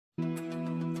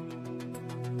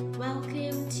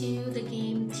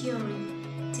theory.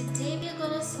 Today we are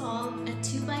going to solve a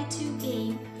 2x2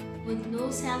 game with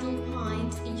no saddle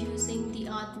point using the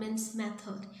Oddments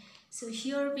method. So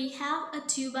here we have a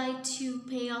 2x2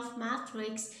 payoff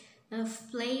matrix of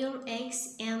player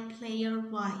X and player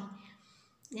Y.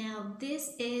 Now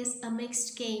this is a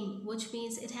mixed game, which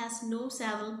means it has no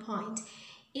saddle point.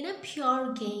 In a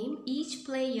pure game, each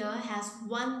player has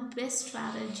one best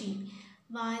strategy,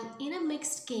 while in a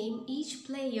mixed game, each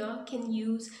player can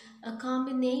use a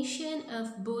combination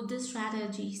of both the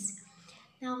strategies.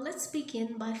 Now let's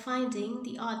begin by finding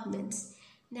the oddments.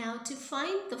 Now to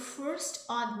find the first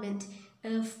oddment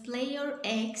of player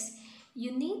X,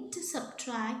 you need to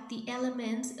subtract the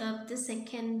elements of the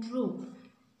second row.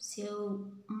 So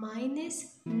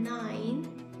minus 9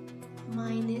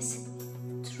 minus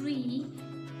 3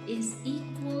 is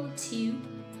equal to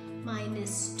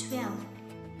minus 12.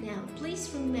 Now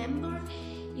please remember,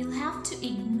 you'll have to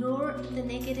ignore the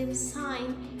negative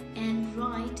sign and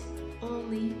write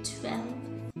only 12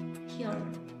 here.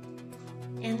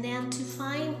 And then to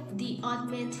find the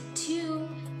oddment 2,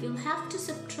 you'll have to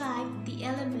subtract the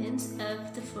elements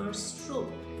of the first row.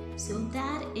 So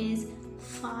that is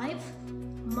 5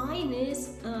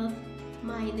 minus of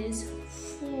minus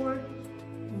 4,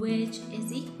 which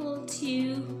is equal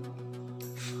to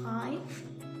 5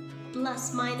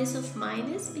 plus minus of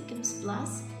minus becomes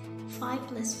plus 5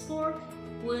 plus 4,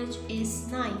 which is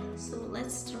 9. So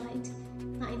let's write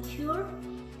 9 here.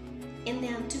 And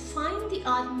then to find the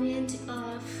oddment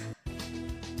of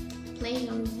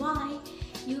player Y,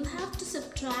 you have to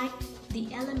subtract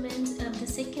the elements of the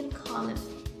second column,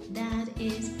 that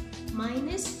is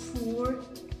minus 4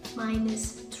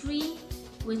 minus 3,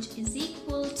 which is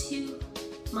equal to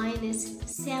minus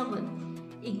 7.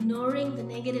 Ignoring the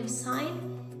negative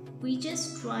sign, we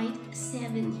just write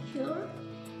 7 here.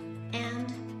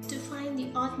 And to find the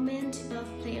oddment of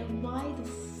player Y, the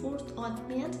fourth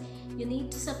oddment, you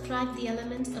need to subtract the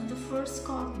elements of the first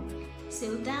column.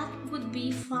 So that would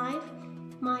be 5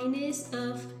 minus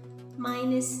of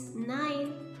minus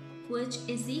 9, which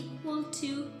is equal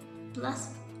to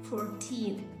plus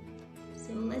 14.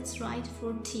 So let's write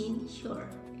 14 here.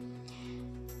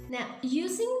 Now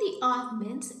using the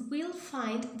oddments, we'll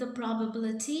find the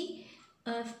probability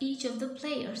of each of the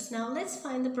players. Now let's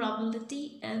find the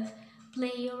probability of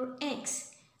player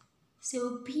X.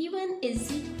 So P1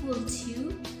 is equal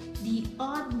to the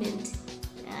oddment,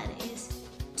 that is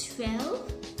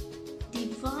 12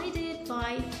 divided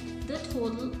by the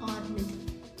total oddment.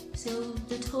 So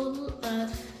the total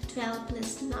of 12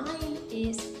 plus 9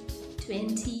 is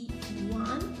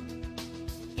 21.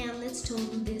 And let's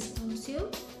total this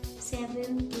also.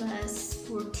 7 plus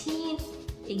 14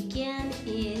 again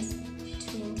is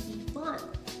 21.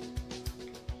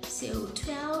 So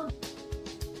 12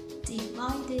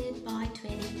 divided by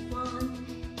 21,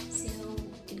 so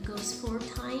it goes 4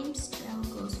 times,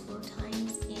 12 goes 4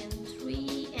 times, and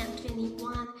 3 and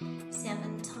 21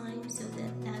 7 times, so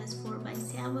that is 4 by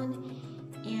 7.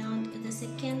 And the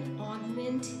second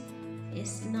oddment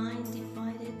is 9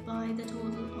 divided by the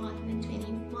total oddment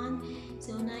 21,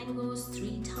 so 9 goes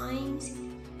 3 times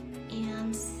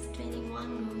and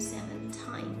 21 goes 7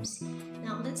 times.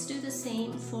 Now let's do the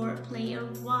same for player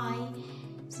Y.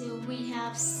 So we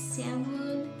have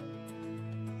 7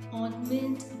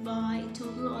 oddment by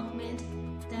total oddment,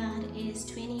 that is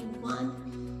 21.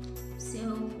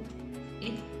 So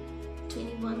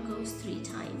 21 goes 3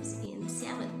 times in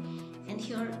 7. And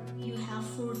here you have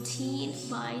 14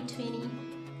 by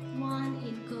 21,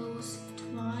 it goes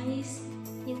twice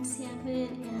in 7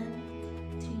 and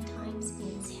 3 times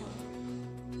in 7.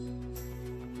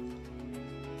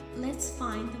 Let's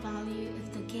find the value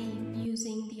of the game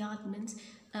using the oddments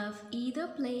of either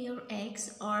player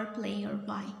X or player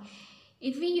Y.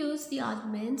 If we use the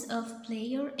oddments of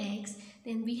player X,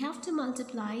 then we have to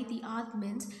multiply the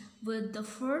oddments with the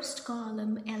first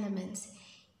column elements.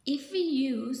 If we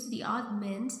use the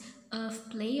oddments of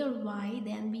player Y,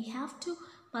 then we have to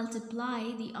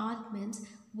multiply the oddments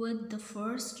with the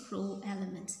first row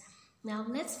elements. Now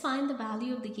let's find the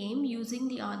value of the game using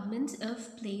the oddments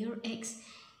of player X.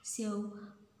 So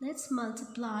let's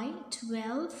multiply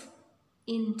 12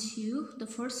 into the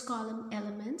first column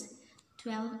element,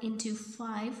 12 into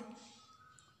 5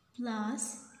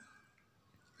 plus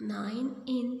 9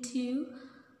 into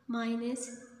minus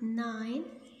 9,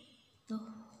 the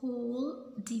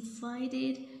whole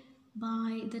divided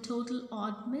by the total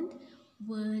oddment,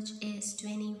 which is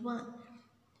 21.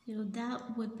 So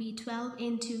that would be 12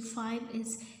 into 5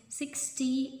 is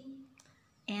 60,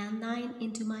 and 9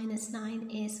 into minus 9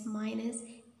 is minus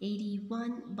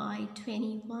 81 by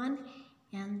 21,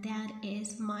 and that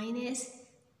is minus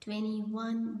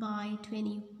 21 by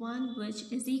 21,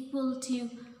 which is equal to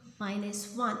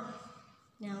 -1.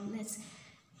 Now let's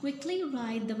quickly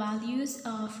write the values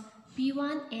of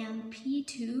P1 and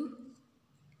P2.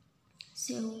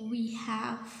 So we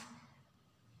have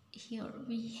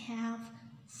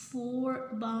 4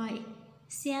 by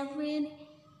 7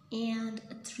 and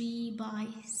 3 by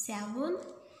 7.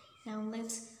 Now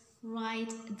let's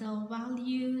write the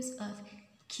values of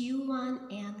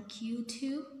Q1 and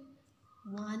Q2.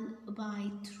 1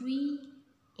 by 3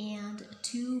 and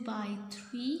 2 by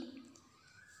 3.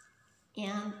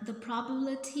 And the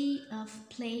probability of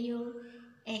player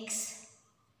X,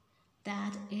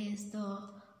 that is the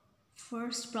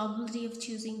first probability of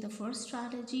choosing the first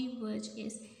strategy, which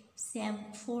is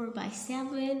 4 by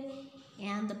 7,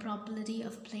 and the probability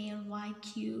of player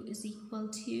YQ is equal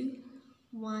to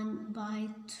 1 by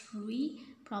 3,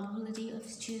 probability of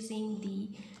choosing the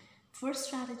first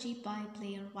strategy by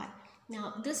player Y.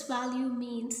 Now this value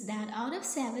means that out of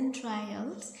 7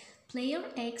 trials, player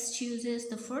X chooses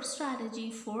the first strategy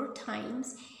 4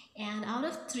 times, and out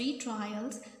of 3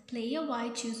 trials, player Y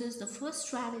chooses the first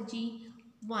strategy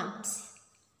once.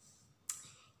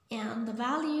 And the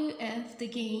value of the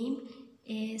game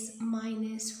is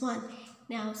 -1.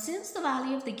 Now since the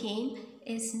value of the game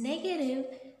is negative,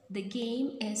 the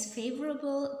game is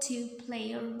favorable to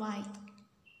player Y.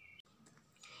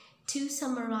 To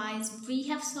summarize, we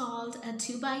have solved a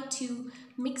 2 by 2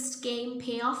 mixed game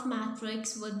payoff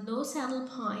matrix with no saddle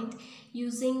point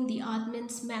using the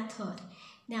Oddments method.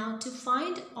 Now to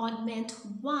find oddment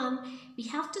 1, we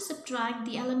have to subtract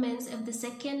the elements of the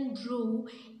second row,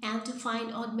 and to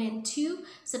find oddment 2,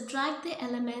 subtract the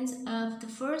elements of the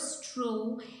first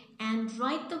row and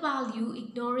write the value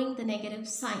ignoring the negative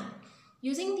sign.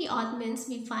 Using the oddments,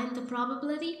 we find the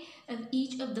probability of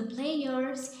each of the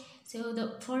players. So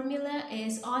the formula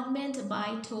is oddment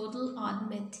by total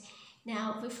oddment.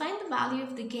 Now we find the value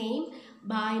of the game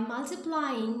by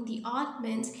multiplying the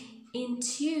oddments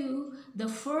into the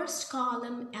first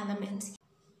column elements.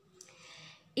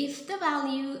 If the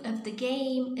value of the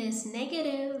game is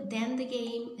negative, then the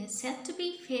game is said to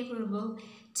be favorable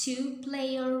to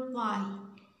player Y.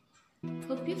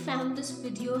 Hope you found this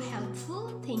video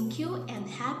helpful. Thank you and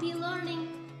happy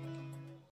learning.